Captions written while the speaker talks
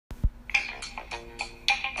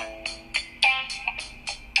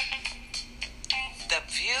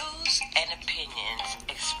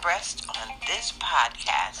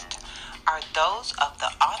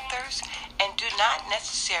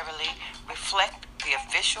necessarily reflect the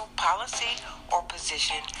official policy or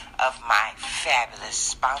position of my fabulous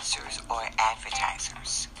sponsors or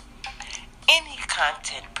advertisers. Any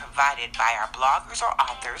content provided by our bloggers or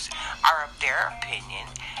authors are of their opinion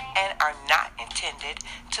and are not intended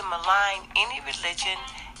to malign any religion,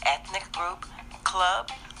 ethnic group, club,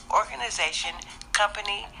 organization,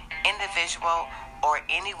 company, individual, or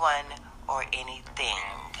anyone or anything.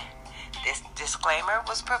 This disclaimer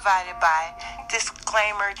was provided by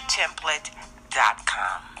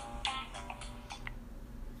disclaimertemplate.com.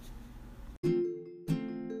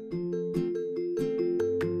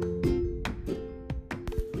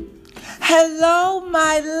 Hello,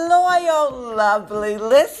 my loyal, lovely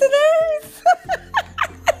listeners.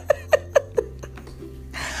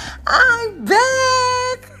 I'm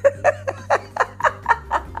back.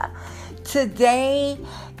 Today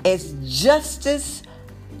is Justice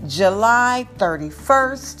July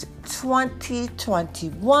 31st,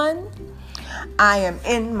 2021. I am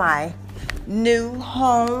in my new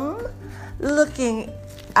home looking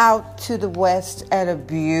out to the west at a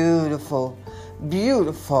beautiful,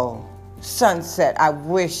 beautiful sunset. I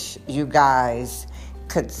wish you guys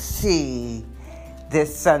could see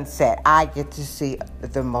this sunset. I get to see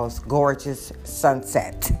the most gorgeous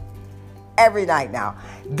sunset every night now.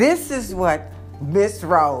 This is what Miss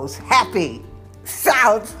Rose Happy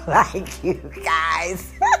sounds like, you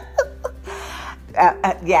guys.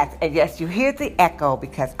 Yes, you hear the echo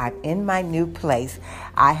because I'm in my new place.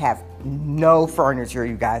 I have no furniture,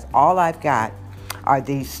 you guys. All I've got are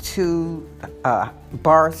these two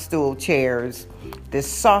bar stool chairs, this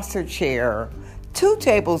saucer chair, two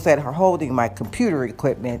tables that are holding my computer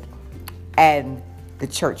equipment, and the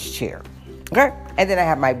church chair. Okay? And then I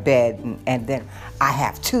have my bed, and then I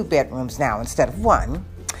have two bedrooms now instead of one.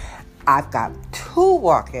 I've got two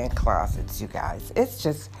walk-in closets, you guys. It's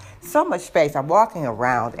just so much space. I'm walking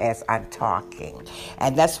around as I'm talking.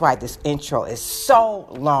 And that's why this intro is so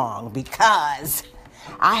long, because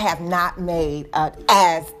I have not made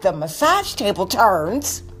As the Massage Table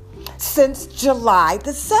Turns since July the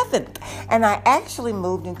 7th. And I actually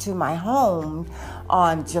moved into my home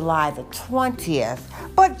on July the 20th.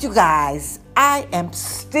 But you guys, I am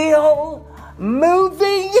still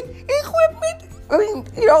moving equipment.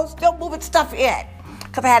 Still moving stuff in.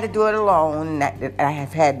 Because I had to do it alone. I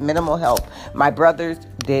have had minimal help. My brothers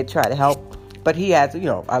did try to help, but he has,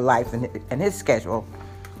 a life and his schedule.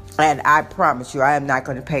 And I promise you, I am not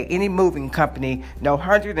going to pay any moving company no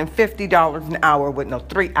 $150 an hour with no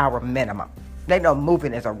 3-hour minimum. They know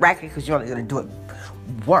moving is a racket because you're only going to do it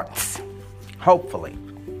once, hopefully.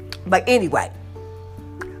 But anyway,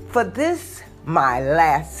 for this, my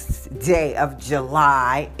last day of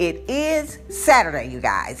July, it is Saturday, you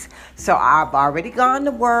guys. So I've already gone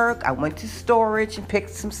to work. I went to storage and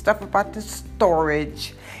picked some stuff about the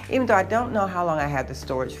storage. Even though I don't know how long I have the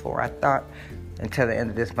storage for. I thought until the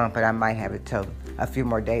end of this month, but I might have it till a few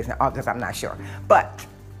more days in August. I'm not sure. But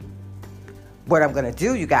what I'm going to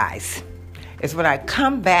do, you guys, is when I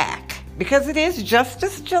come back, because it is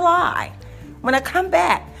Justice July, when I come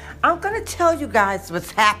back, I'm going to tell you guys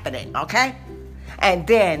what's happening, okay? And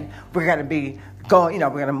then we're going to be going, we're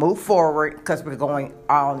going to move forward because we're going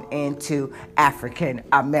on into African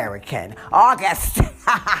American August.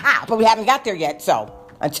 But we haven't got there yet. So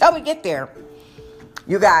until we get there,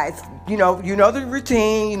 you guys, you know the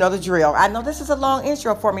routine, you know the drill. I know this is a long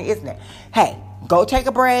intro for me, isn't it? Hey, go take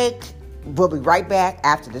a break. We'll be right back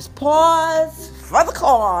after this pause for the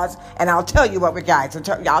cause, and I'll tell you what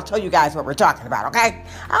I'll tell you guys what we're talking about, okay?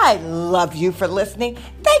 I love you for listening.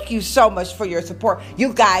 Thank you so much for your support.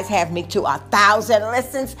 You guys have me to 1,000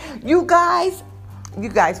 listens. You guys,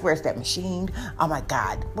 where's that machine? Oh my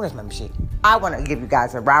God, where's my machine? I want to give you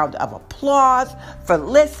guys a round of applause for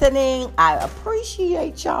listening. I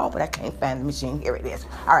appreciate y'all, but I can't find the machine. Here it is.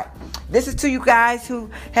 All right. This is to you guys who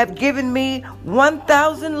have given me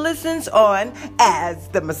 1,000 listens on As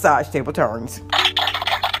the Massage Table Turns.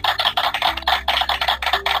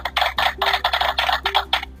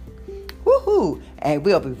 Woohoo! And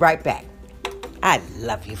we'll be right back. I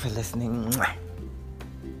love you for listening. Mwah.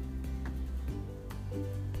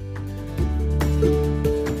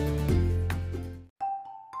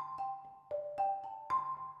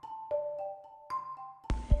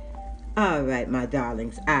 All right, my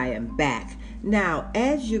darlings, I am back. Now,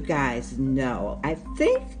 as you guys know, I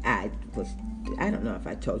don't know if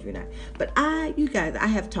I told you or not, but I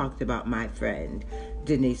have talked about my friend,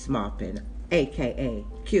 Denise Maupin, a.k.a.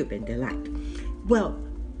 Cuban Delight. Well,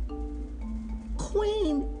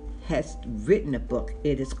 Queen has written a book.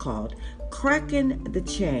 It is called Cracking the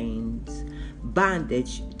Chains,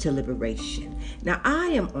 Bondage to Liberation. Now, I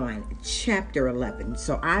am on chapter 11,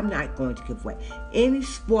 so I'm not going to give away any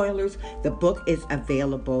spoilers. The book is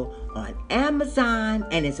available on Amazon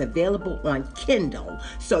and it's available on Kindle,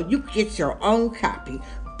 so you get your own copy.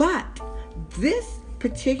 But this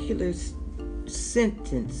particular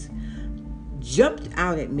sentence jumped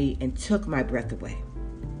out at me and took my breath away.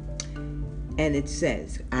 And it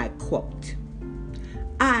says, I quote,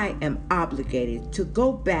 "I am obligated to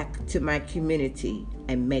go back to my community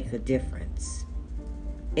and make a difference."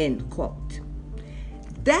 End quote.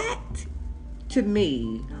 That, to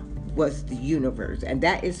me, was the universe. And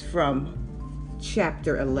that is from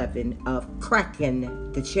chapter 11 of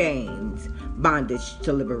Cracking the Chains, Bondage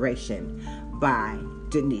to Liberation by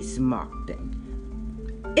Denise Martin.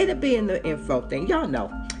 It'll be in the info thing. Y'all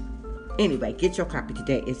know. Anyway, get your copy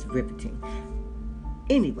today. It's riveting.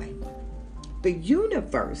 Anyway, the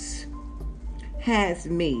universe has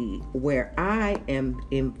me where I am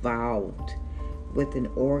involved with an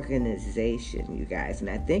organization, you guys. And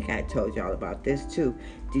I think I told y'all about this too.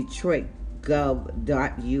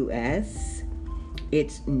 DetroitGov.us.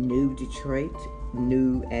 It's New Detroit.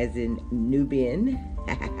 New as in Nubian.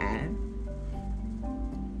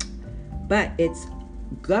 But it's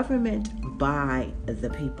government by the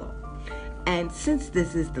people. And since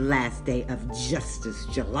this is the last day of Justice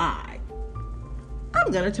July,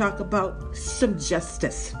 I'm going to talk about some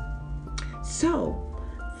justice. So,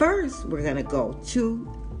 first we're going to go to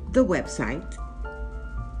the website,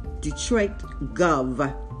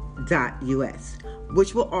 DetroitGov.us,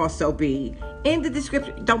 which will also be in the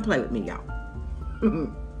description. Don't play with me, y'all.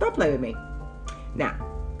 Don't play with me. Now,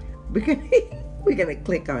 we're going to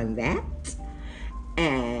click on that.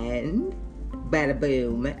 And bada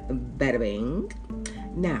boom, bada bing.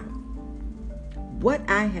 Now, what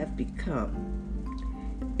I have become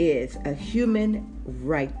is a human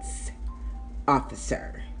rights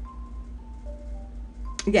officer.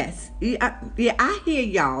 Yes, I hear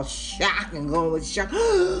y'all shocked and going with shock.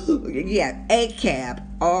 Yeah, ACAB,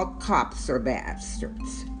 all cops are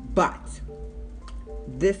bastards. But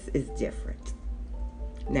this is different.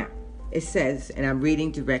 Now, it says, and I'm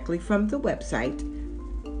reading directly from the website,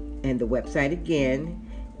 and the website again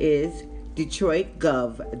is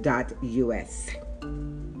DetroitGov.us.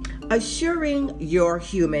 Assuring your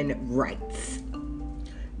human rights.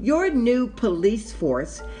 Your new police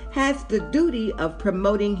force has the duty of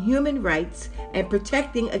promoting human rights and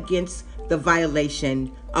protecting against the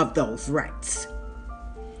violation of those rights.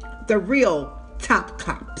 The real top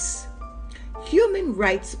cops. Human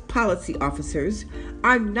rights policy officers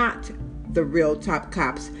are not the real top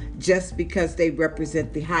cops just because they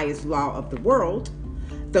represent the highest law of the world.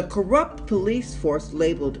 The corrupt police force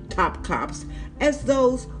labeled top cops as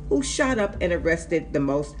those who shot up and arrested the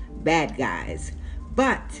most bad guys.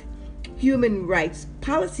 But human rights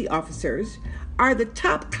policy officers are the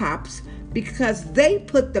top cops because they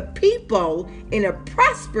put the people in a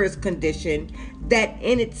prosperous condition that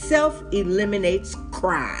in itself eliminates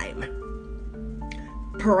crime.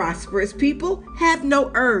 Prosperous people have no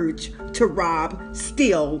urge to rob,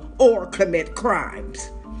 steal, or commit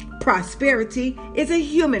crimes. Prosperity is a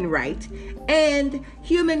human right, and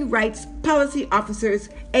human rights policy officers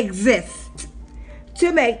exist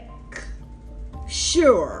to make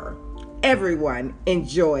sure everyone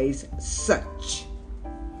enjoys such.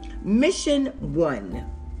 Mission 1.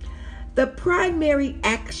 The primary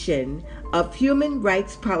action of human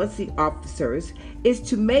rights policy officers is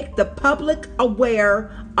to make the public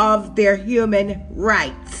aware of their human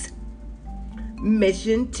rights.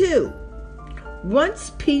 Mission 2.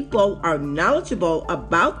 Once people are knowledgeable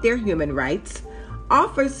about their human rights,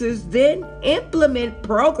 officers then implement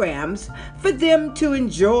programs for them to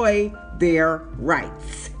enjoy their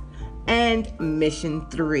rights. And Mission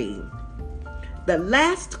 3. The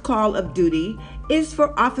last call of duty is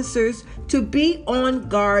for officers to be on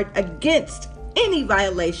guard against any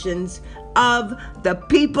violations of the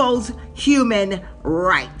people's human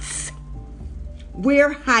rights.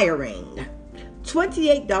 We're hiring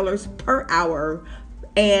 $28 per hour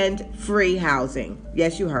and free housing.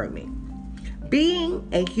 Yes, you heard me. Being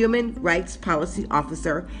a human rights policy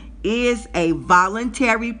officer is a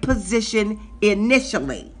voluntary position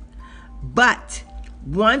initially, but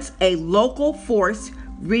once a local force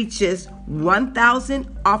reaches 1,000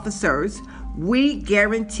 officers, we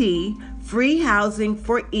guarantee free housing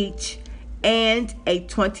for each and a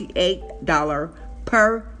 $28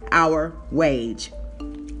 per hour wage.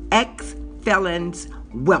 Ex-felons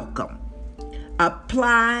welcome.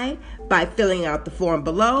 Apply by filling out the form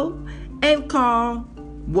below and call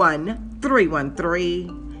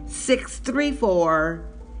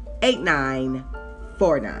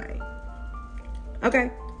 1-313-634-8949.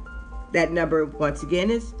 Okay? That number, once again,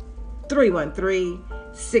 is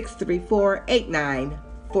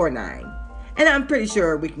 313-634-8949. And I'm pretty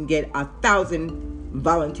sure we can get 1,000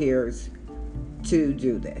 volunteers to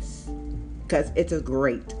do this, because it's a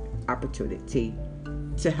great opportunity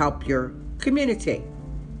to help your community.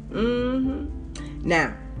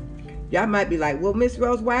 Now, y'all might be like, well, Miss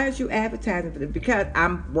Rose, why aren't you advertising for them? Because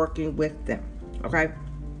I'm working with them. Okay?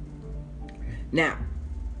 Now,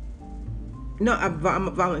 no, I'm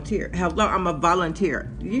a volunteer. Hello, I'm a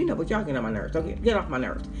volunteer. You know what? Y'all get on my nerves. Okay, get off my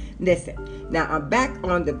nerves. Listen. Now, I'm back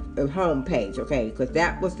on the home page, okay? Because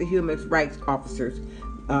that was the Human Rights Officer's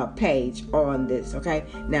page on this, okay?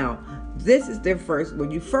 Now, this is their first,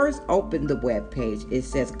 when you first open the web page, it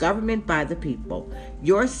says government by the people,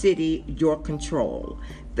 your city, your control.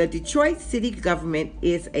 The Detroit City Government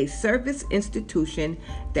is a service institution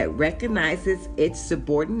that recognizes its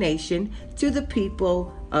subordination to the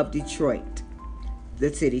people of Detroit,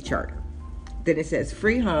 the city charter. Then it says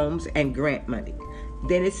free homes and grant money.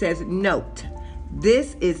 Then it says note,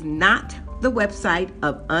 this is not the website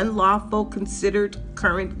of unlawful considered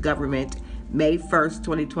current government, May 1st,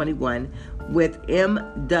 2021, with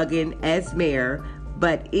M. Duggan as mayor,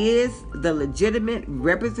 but is the legitimate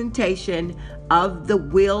representation of the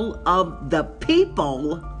will of the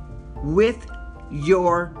people with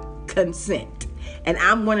your consent. And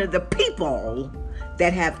I'm one of the people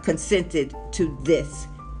that have consented to this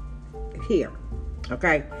here.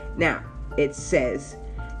 Okay? Now, it says,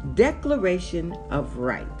 Declaration of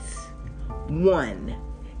Rights. 1.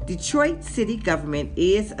 Detroit City Government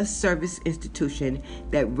is a service institution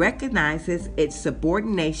that recognizes its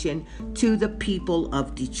subordination to the people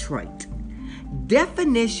of Detroit.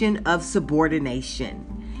 Definition of subordination: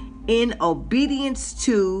 in obedience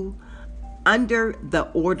to, under the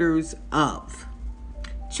orders of.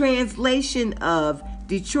 Translation of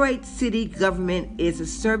Detroit City Government is a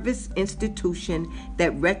service institution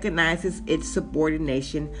that recognizes its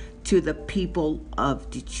subordination to the people of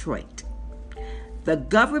Detroit. The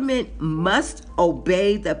government must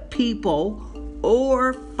obey the people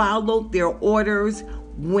or follow their orders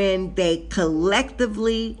when they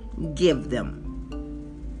collectively give them.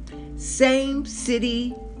 Same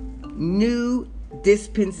city, new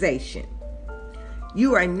dispensation.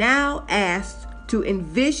 You are now asked to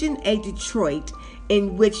envision a Detroit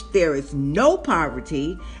in which there is no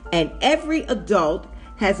poverty and every adult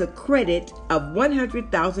has a credit of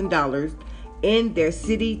 $100,000 in their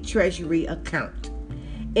city treasury account.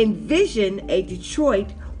 Envision a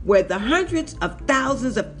Detroit where the hundreds of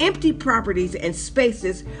thousands of empty properties and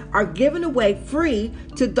spaces are given away free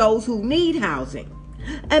to those who need housing.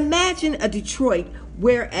 Imagine a Detroit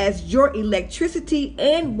whereas your electricity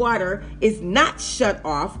and water is not shut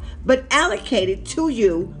off but allocated to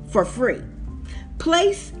you for free.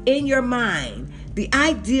 Place in your mind the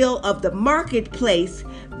ideal of the marketplace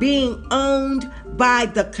being owned by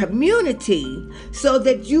the community so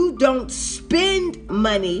that you don't spend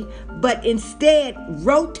money but instead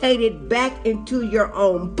rotate it back into your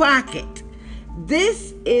own pocket.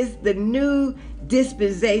 This is the new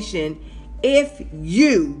dispensation if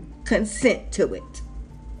you consent to it.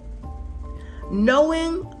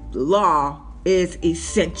 Knowing law is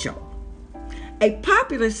essential. A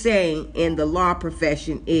popular saying in the law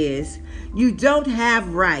profession is, you don't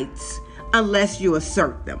have rights unless you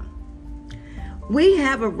assert them. We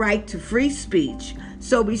have a right to free speech,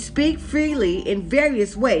 so we speak freely in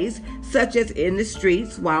various ways, such as in the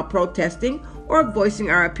streets while protesting or voicing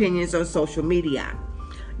our opinions on social media.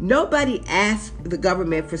 Nobody asks the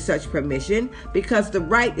government for such permission because the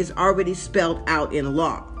right is already spelled out in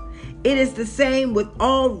law. It is the same with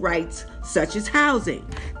all rights such as housing.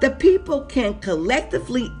 The people can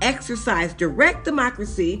collectively exercise direct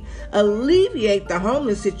democracy, alleviate the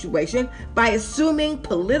homeless situation by assuming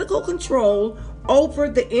political control over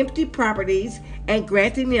the empty properties and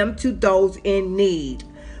granting them to those in need.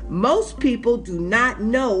 Most people do not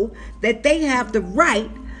know that they have the right,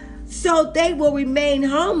 so they will remain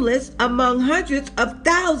homeless among hundreds of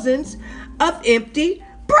thousands of empty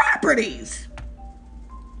properties.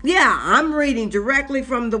 Yeah, I'm reading directly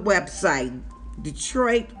from the website,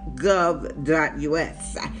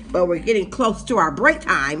 detroitgov.us. But we're getting close to our break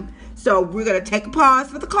time, so we're going to take a pause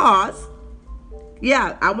for the cause.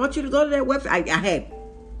 Yeah, I want you to go to that website. Hey,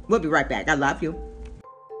 we'll be right back. I love you.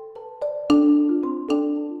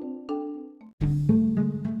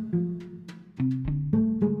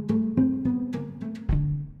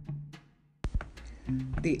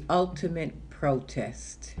 The ultimate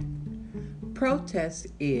protest. Protest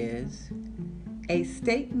is a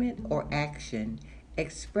statement or action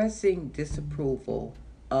expressing disapproval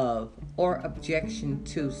of or objection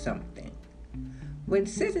to something. When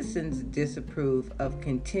citizens disapprove of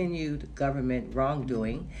continued government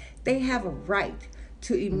wrongdoing, they have a right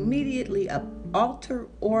to immediately alter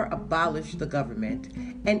or abolish the government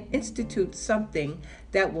and institute something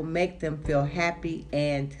that will make them feel happy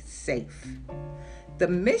and safe. The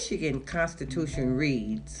Michigan Constitution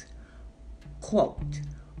reads, quote,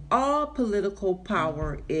 "All political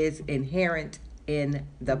power is inherent in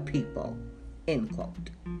the people," end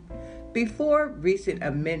quote. Before recent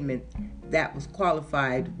amendment that was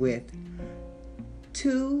qualified with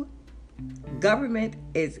 2, government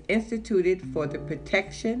is instituted for the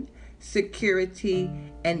protection, security,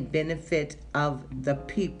 and benefit of the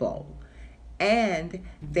people, and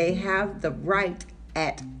they have the right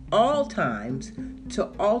at all times to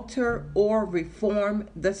alter or reform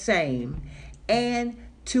the same and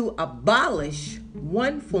to abolish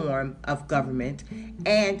one form of government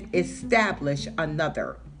and establish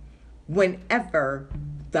another whenever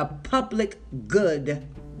the public good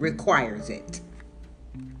requires it.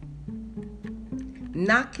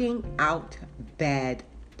 Knocking out bad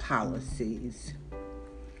policies.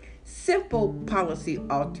 Simple policy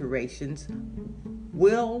alterations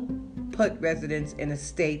will put residents in a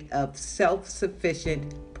state of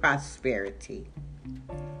self-sufficient prosperity.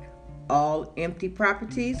 All empty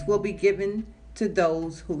properties will be given to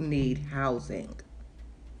those who need housing.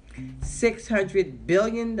 $600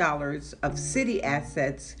 billion of city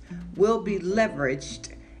assets will be leveraged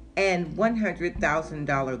and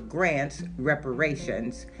 $100,000 grants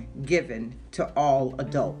reparations given to all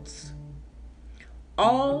adults.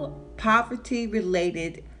 All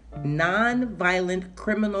poverty-related non-violent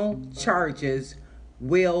criminal charges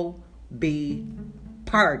will be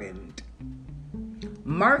pardoned.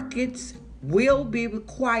 Markets will be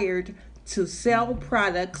required to sell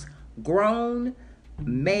products grown,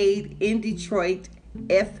 made in Detroit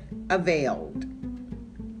if availed.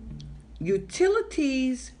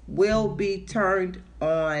 Utilities will be turned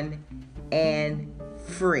on and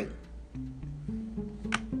free.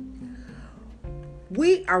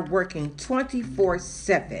 We are working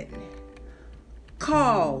 24/7.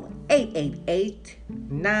 Call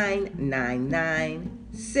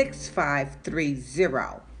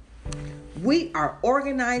 888-999-6530. We are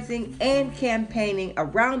organizing and campaigning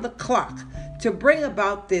around the clock to bring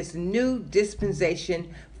about this new dispensation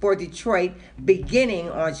for Detroit beginning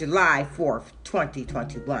on July 4th,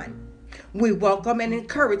 2021. We welcome and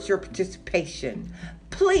encourage your participation.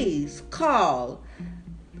 Please call,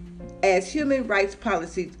 as human rights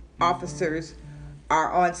policy officers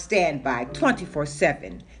are on standby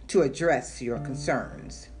 24/7 to address your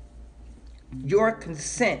concerns. Your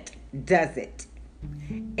consent does it.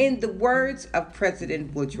 In the words of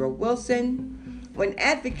President Woodrow Wilson, when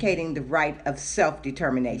advocating the right of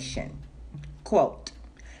self-determination, quote,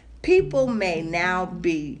 "People may now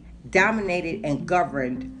be dominated and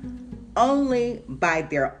governed only by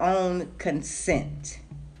their own consent."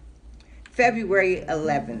 February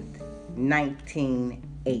 11th,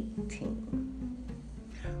 1918.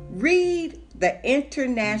 Read the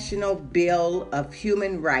International Bill of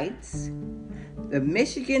Human Rights, the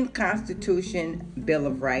Michigan Constitution Bill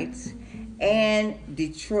of Rights, and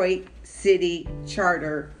Detroit City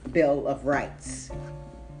Charter Bill of Rights.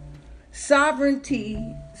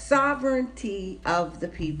 Sovereignty of the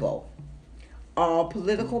people. All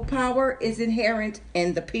political power is inherent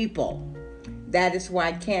in the people. That is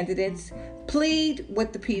why candidates plead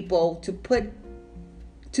with the people to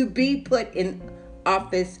be put in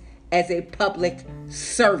office as a public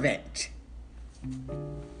servant.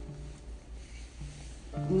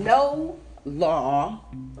 No law,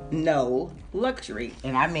 no luxury.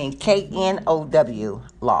 And I mean KNOW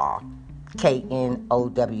law.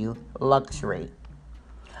 KNOW luxury.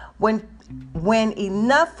 When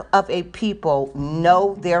enough of a people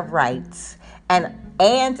know their rights and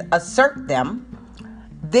assert them,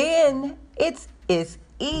 then it is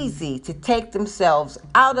easy to take themselves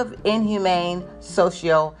out of inhumane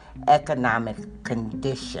socio-economic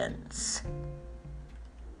conditions.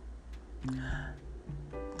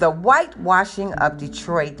 The whitewashing of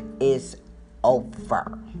Detroit is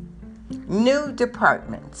over. New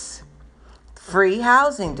departments. Free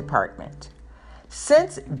housing department.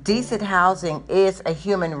 Since decent housing is a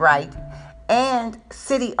human right and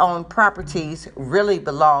city-owned properties really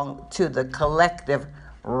belong to the collective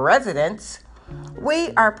residents,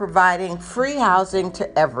 we are providing free housing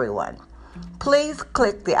to everyone. Please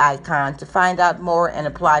click the icon to find out more and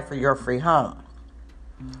apply for your free home.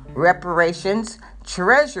 Reparations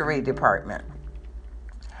Treasury Department.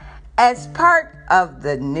 As part of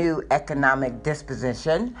the new economic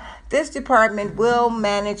disposition, this department will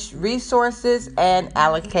manage resources and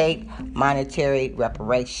allocate monetary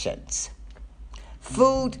reparations.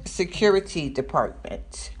 Food Security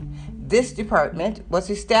Department. This department was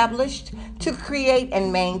established to create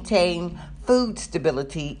and maintain food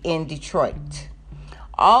stability in Detroit.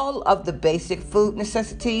 All of the basic food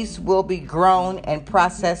necessities will be grown and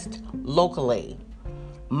processed locally.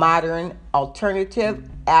 Modern alternative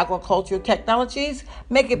agricultural technologies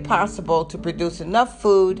make it possible to produce enough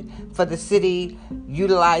food for the city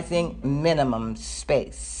utilizing minimum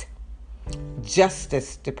space.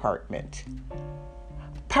 Justice Department.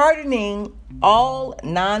 Pardoning all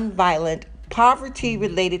nonviolent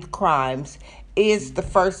poverty-related crimes is the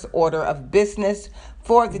first order of business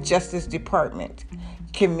for the Justice Department.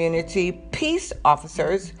 Community peace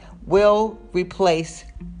officers will replace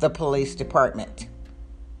the police department.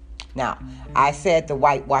 Now, I said the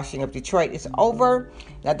whitewashing of Detroit is over.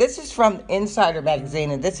 Now, this is from Insider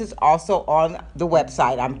Magazine, and this is also on the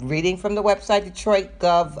website. I'm reading from the website,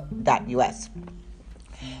 detroitgov.us.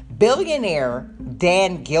 Billionaire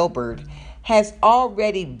Dan Gilbert has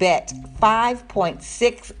already bet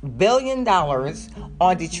 $5.6 billion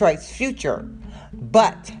on Detroit's future,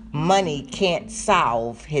 but money can't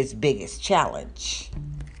solve his biggest challenge.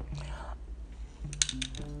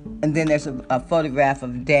 And then there's a photograph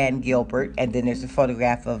of Dan Gilbert, and then there's a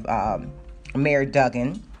photograph of Mayor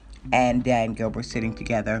Duggan and Dan Gilbert sitting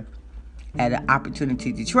together at an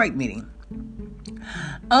Opportunity Detroit meeting.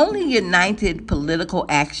 Only united political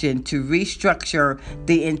action to restructure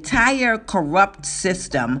the entire corrupt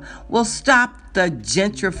system will stop the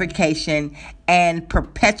gentrification and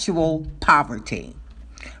perpetual poverty.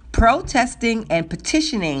 Protesting and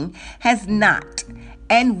petitioning has not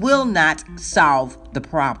and will not solve the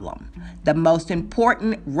problem. The most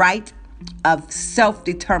important right of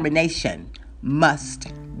self-determination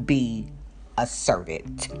must be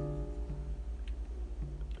asserted.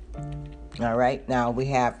 All right, now we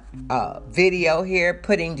have a video here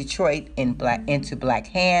putting Detroit into black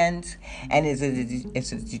hands, and it's a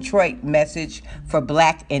Detroit message for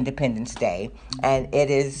Black Independence Day, and it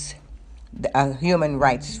is a human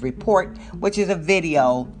rights report, which is a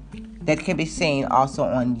video that can be seen also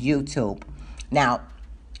on YouTube. Now,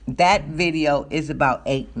 that video is about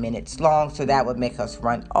 8 minutes long, so that would make us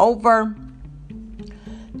run over.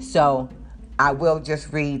 So I will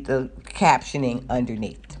just read the captioning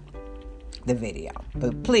underneath the video,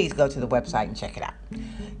 but please go to the website and check it out.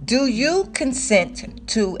 Do you consent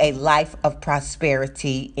to a life of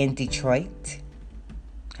prosperity in Detroit?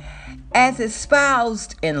 As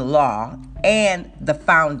espoused in law and the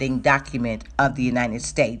founding document of the United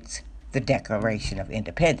States, the Declaration of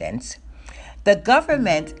Independence, the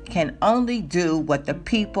government can only do what the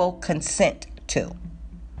people consent to.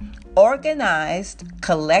 Organized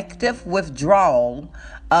collective withdrawal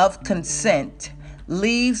of consent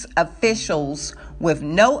leaves officials with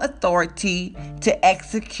no authority to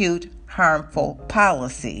execute harmful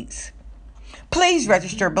policies. Please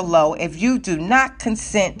register below if you do not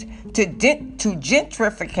consent to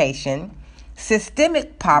gentrification,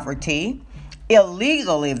 systemic poverty,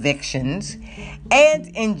 illegal evictions, and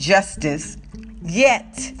injustice,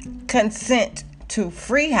 yet consent to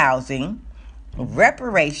free housing,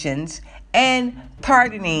 reparations, and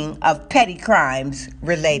pardoning of petty crimes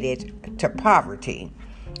related to poverty.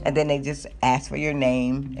 And then they just ask for your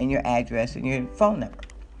name and your address and your phone number.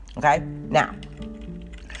 Okay? Now,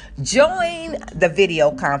 join the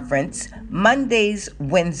video conference Mondays,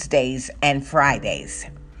 Wednesdays, and Fridays.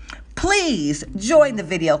 Please join the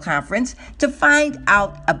video conference to find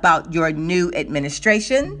out about your new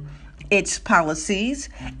administration, its policies,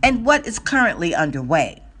 and what is currently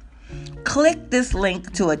underway. Click this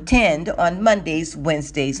link to attend on Mondays,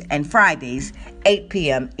 Wednesdays, and Fridays, 8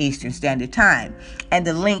 p.m. Eastern Standard Time. And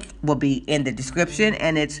the link will be in the description,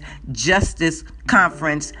 and it's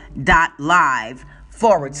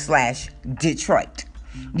justiceconference.live/Detroit.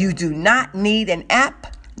 You do not need an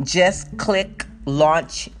app. Just click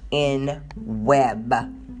Launch in Web.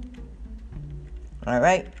 All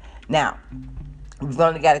right. Now, we've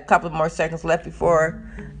only got a couple more seconds left before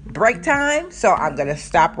break time, so I'm going to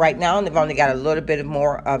stop right now, and I've only got a little bit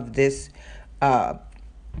more of this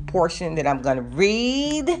portion that I'm going to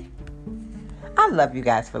read. I love you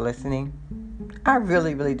guys for listening. I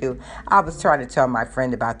really, really do. I was trying to tell my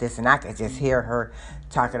friend about this, and I could just hear her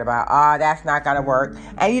talking about, that's not going to work.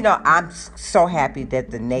 And, I'm so happy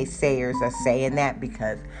that the naysayers are saying that,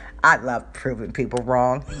 because I love proving people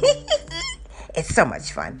wrong. It's so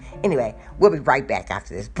much fun. Anyway, we'll be right back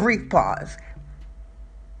after this brief pause.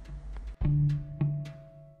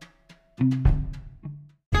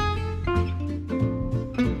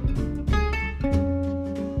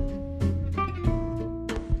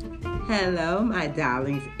 Hello, my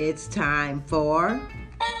darlings. It's time for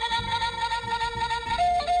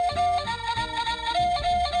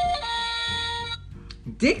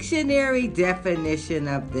Dictionary definition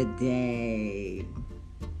of the day.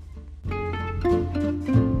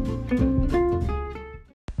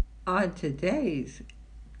 On today's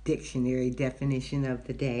dictionary definition of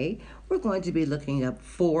the day, we're going to be looking up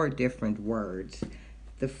 4 different words.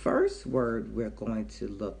 The first word we're going to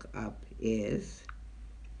look up is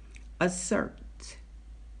assert.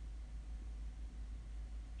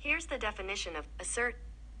 Here's the definition of assert.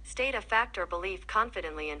 State a fact or belief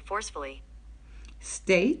confidently and forcefully.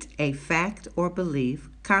 State a fact or belief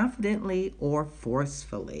confidently or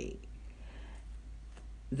forcefully.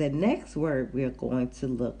 The next word we're going to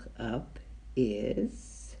look up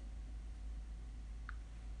is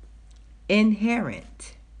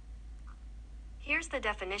inherent. Here's the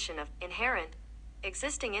definition of inherent.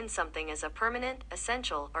 Existing in something as a permanent,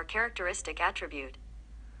 essential, or characteristic attribute.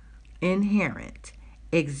 Inherent.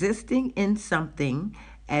 Existing in something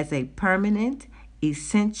as a permanent,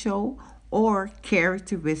 essential, or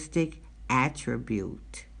characteristic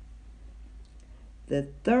attribute. The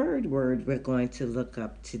third word we're going to look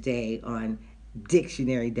up today on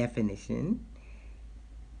dictionary definition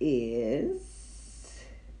is...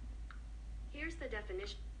 Here's the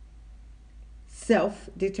definition.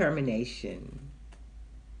 Self-determination.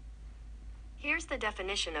 Here's the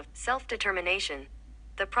definition of self-determination.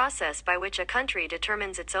 The process by which a country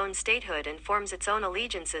determines its own statehood and forms its own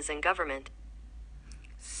allegiances and government.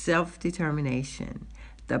 Self-determination.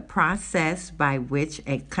 The process by which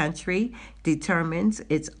a country determines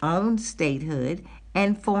its own statehood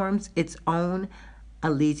and forms its own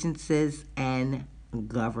allegiances and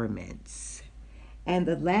governments. And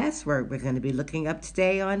the last word we're going to be looking up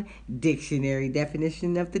today on dictionary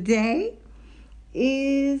definition of the day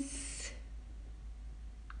is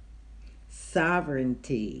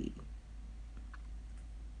sovereignty.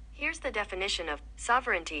 Here's the definition of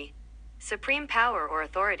sovereignty. Supreme power or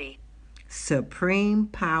authority. Supreme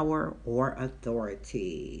power or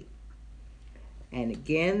authority. And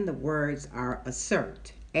again, the words are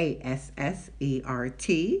assert,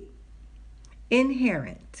 A-S-S-E-R-T,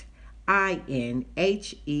 inherent, I-N-H-E-R-E-N-T,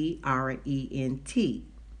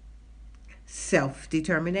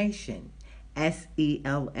 self-determination,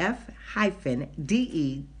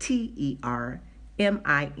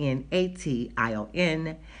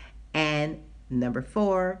 SELF-DETERMINATION, and number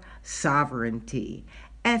 4, sovereignty,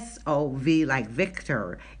 SOV like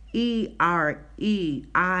Victor, EREIGNTY,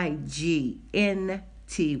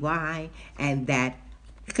 and that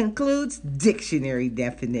concludes dictionary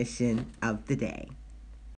definition of the day.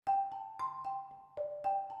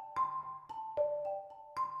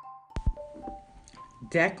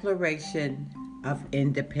 Declaration of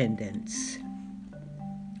Independence.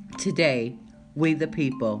 Today, we the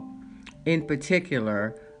people, in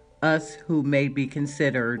particular, us who may be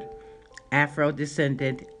considered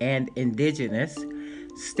Afro-descendant and indigenous,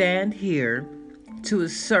 stand here to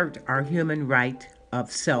assert our human right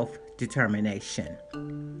of self-determination.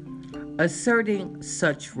 Asserting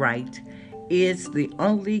such right is the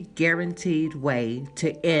only guaranteed way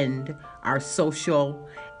to end our social,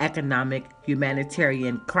 economic,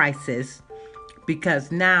 humanitarian crisis,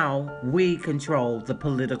 because now we control the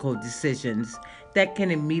political decisions that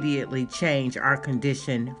can immediately change our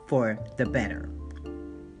condition for the better.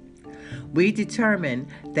 We determine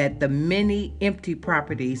that the many empty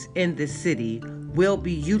properties in the city will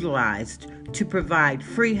be utilized to provide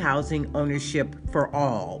free housing ownership for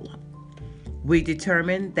all. We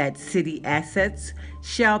determine that city assets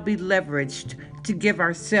shall be leveraged to give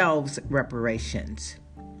ourselves reparations.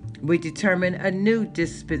 We determine a new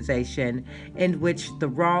dispensation in which the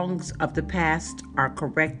wrongs of the past are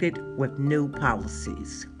corrected with new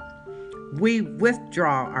policies. We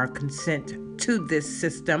withdraw our consent to this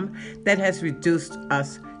system that has reduced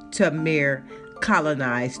us to mere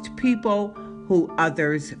colonized people who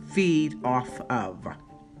others feed off of.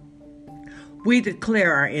 We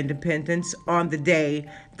declare our independence on the day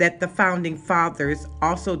that the Founding Fathers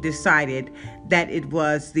also decided that it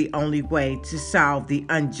was the only way to solve the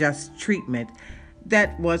unjust treatment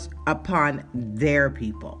that was upon their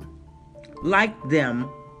people. Like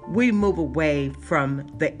them, we move away from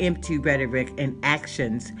the empty rhetoric and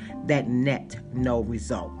actions that net no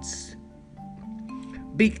results.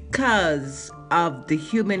 Because of the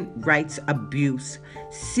human rights abuse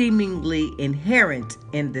seemingly inherent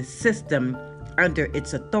in the system under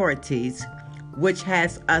its authorities, which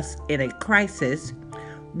has us in a crisis,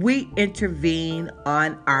 we intervene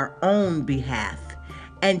on our own behalf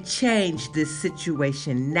and change this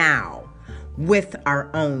situation now with our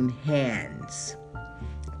own hands.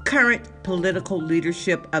 Current political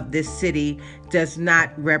leadership of this city does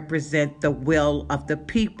not represent the will of the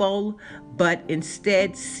people, but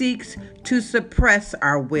instead seeks to suppress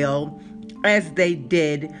our will, as they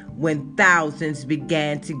did when thousands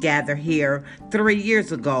began to gather here 3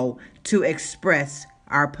 years ago to express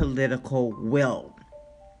our political will.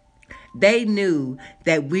 They knew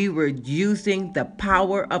that we were using the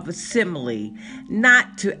power of assembly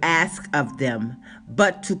not to ask of them,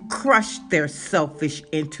 but to crush their selfish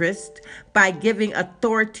interest by giving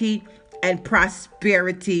authority and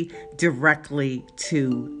prosperity directly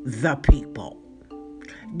to the people.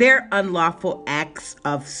 Their unlawful acts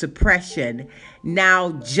of suppression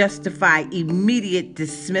now justify immediate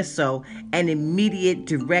dismissal and immediate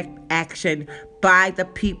direct action by the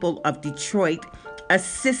people of Detroit,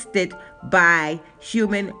 assisted by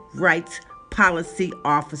human rights policy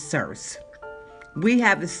officers. We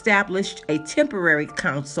have established a temporary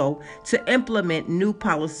council to implement new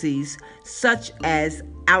policies, such as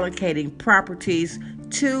allocating properties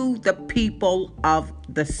to the people of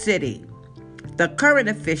the city. The current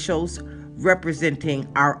officials, representing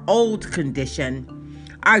our old condition,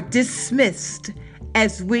 are dismissed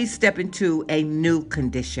as we step into a new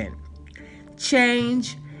condition.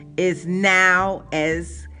 Change is now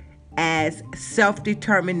as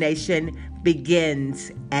self-determination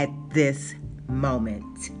begins at this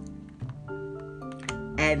moment.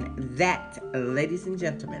 And that, ladies and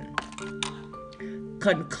gentlemen,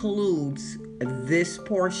 concludes this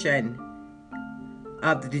portion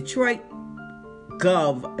of the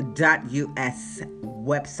DetroitGov.us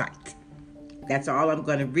website. That's all I'm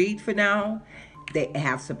going to read for now. They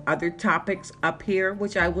have some other topics up here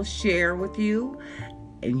which I will share with you,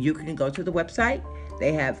 and you can go to the website.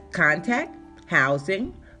 They have contact,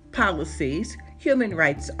 housing, policies, human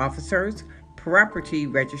rights officers, property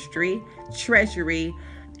registry, treasury,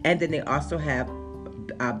 and then they also have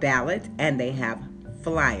a ballot, and they have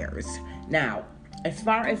flyers. Now, as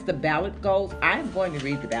far as the ballot goes, I'm going to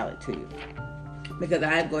read the ballot to you, because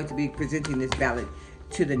I'm going to be presenting this ballot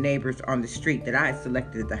to the neighbors on the street that I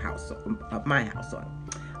selected the house of my house on.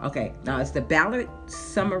 Okay, now it's the ballot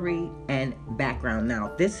summary and background.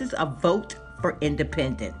 Now, this is a vote for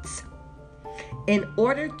independence. In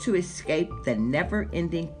order to escape the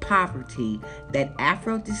never-ending poverty that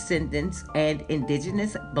Afro-descendants and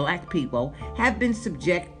indigenous Black people have been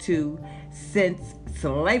subject to since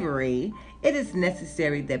slavery, it is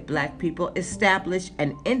necessary that Black people establish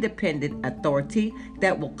an independent authority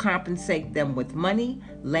that will compensate them with money,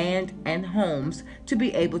 land, and homes to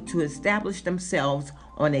be able to establish themselves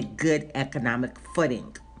on a good economic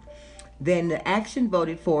footing. Then the action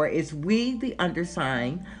voted for is we, the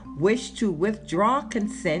undersigned, wish to withdraw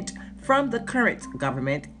consent from the current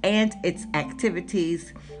government and its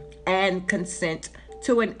activities and consent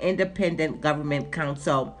to an independent government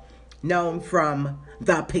council known from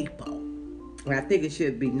the people. And I think it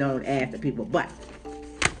should be known as the people, but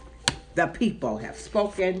the people have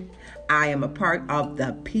spoken. I am a part of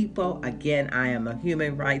the people. Again, I am a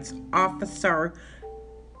human rights officer,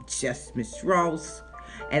 just Miss Rose,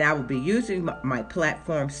 and I will be using my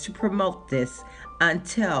platforms to promote this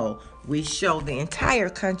until we show the entire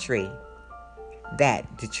country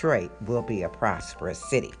that Detroit will be a prosperous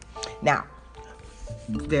city. Now,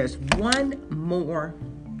 there's one more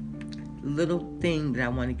little thing that I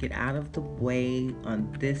want to get out of the way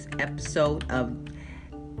on this episode of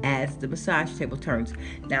As the Massage Table Turns.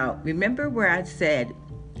 Now, remember where I said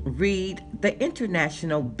read the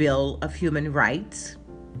International Bill of Human Rights,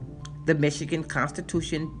 the Michigan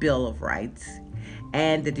Constitution Bill of Rights,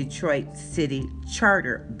 and the Detroit City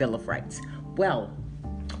Charter Bill of Rights. Well,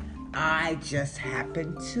 I just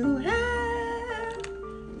happen to have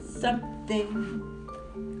something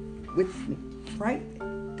with me right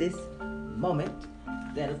this moment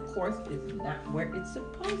that, of course, is not where it's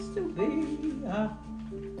supposed to be.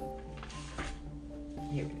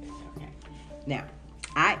 Here it is. Okay. Now,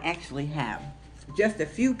 I actually have just a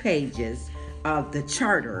few pages of the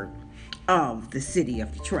charter of the city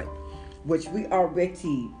of Detroit, which we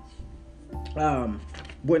already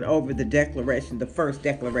went over the first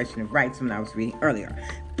Declaration of Rights when I was reading earlier.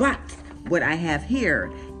 But what I have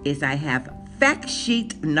here is I have fact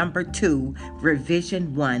sheet number 2,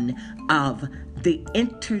 revision 1 of the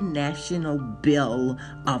International Bill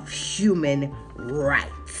of Human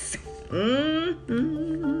Rights.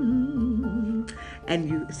 And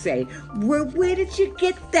you say, well, where did you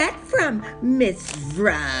get that from, Miss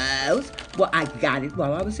Rose? Well, I got it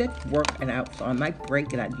while I was at work, and I was on my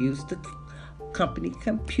break, and I used the company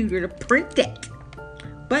computer to print it.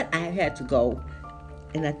 But I had to go,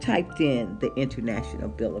 and I typed in the International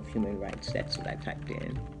Bill of Human Rights. That's what I typed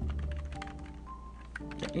in.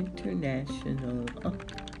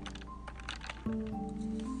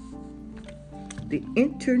 The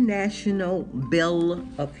International Bill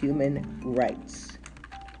of Human Rights.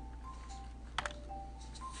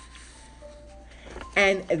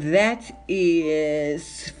 And that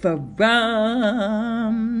is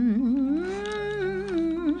from,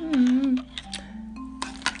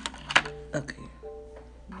 okay,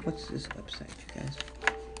 what's this website, you guys?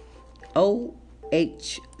 OHCHR.org.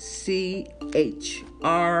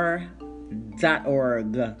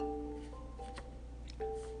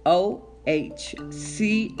 OHCHR.org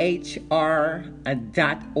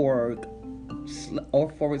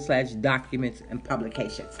 / documents and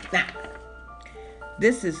publications. Now,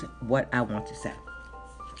 this is what I want to say.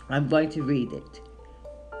 I'm going to read it.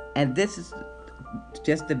 And this is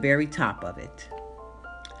just the very top of it.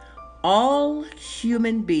 All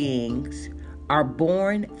human beings are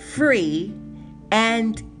born free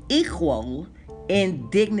and equal in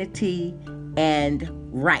dignity and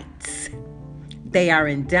rights. They are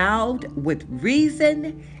endowed with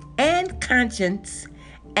reason and conscience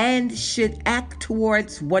and should act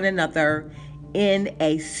towards one another in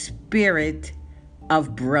a spirit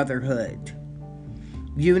of brotherhood.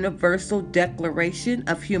 Universal Declaration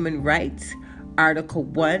of Human Rights, Article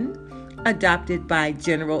 1, adopted by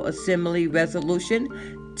General Assembly Resolution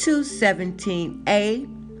 217A,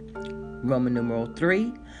 Roman numeral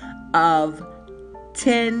 3, of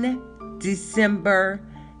 10 December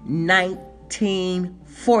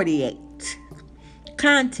 1948.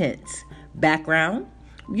 Contents: background,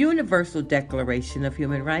 Universal Declaration of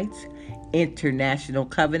Human Rights, international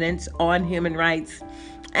covenants on human rights,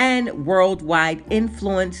 and worldwide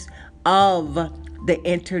influence of the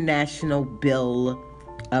International Bill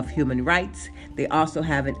of Human Rights. They also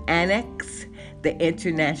have an annex, the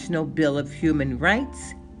International Bill of Human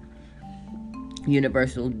Rights,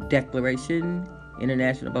 Universal Declaration,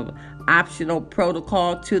 International blah, blah, optional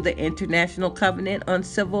protocol to the International Covenant on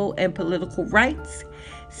Civil and Political Rights,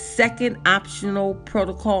 second optional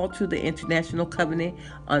protocol to the International Covenant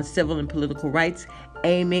on Civil and Political Rights,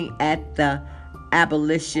 aiming at the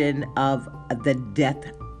abolition of the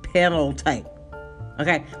death penalty.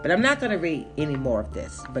 Okay, but I'm not going to read any more of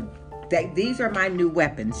this, but these are my new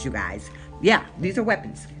weapons, you guys. Yeah, these are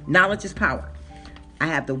weapons. Knowledge is power. I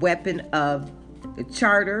have the weapon of the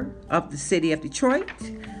Charter of the City of Detroit.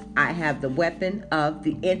 I have the weapon of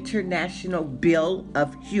the International Bill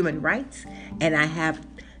of Human Rights, and I have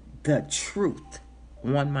the truth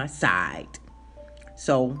on my side.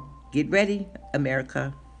 So get ready,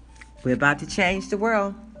 America. We're about to change the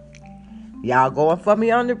world. Y'all going with me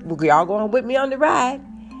on the ride.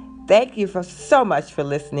 Thank you so much for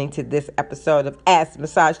listening to this episode of As the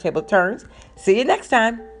Massage Table Turns. See you next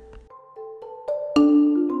time.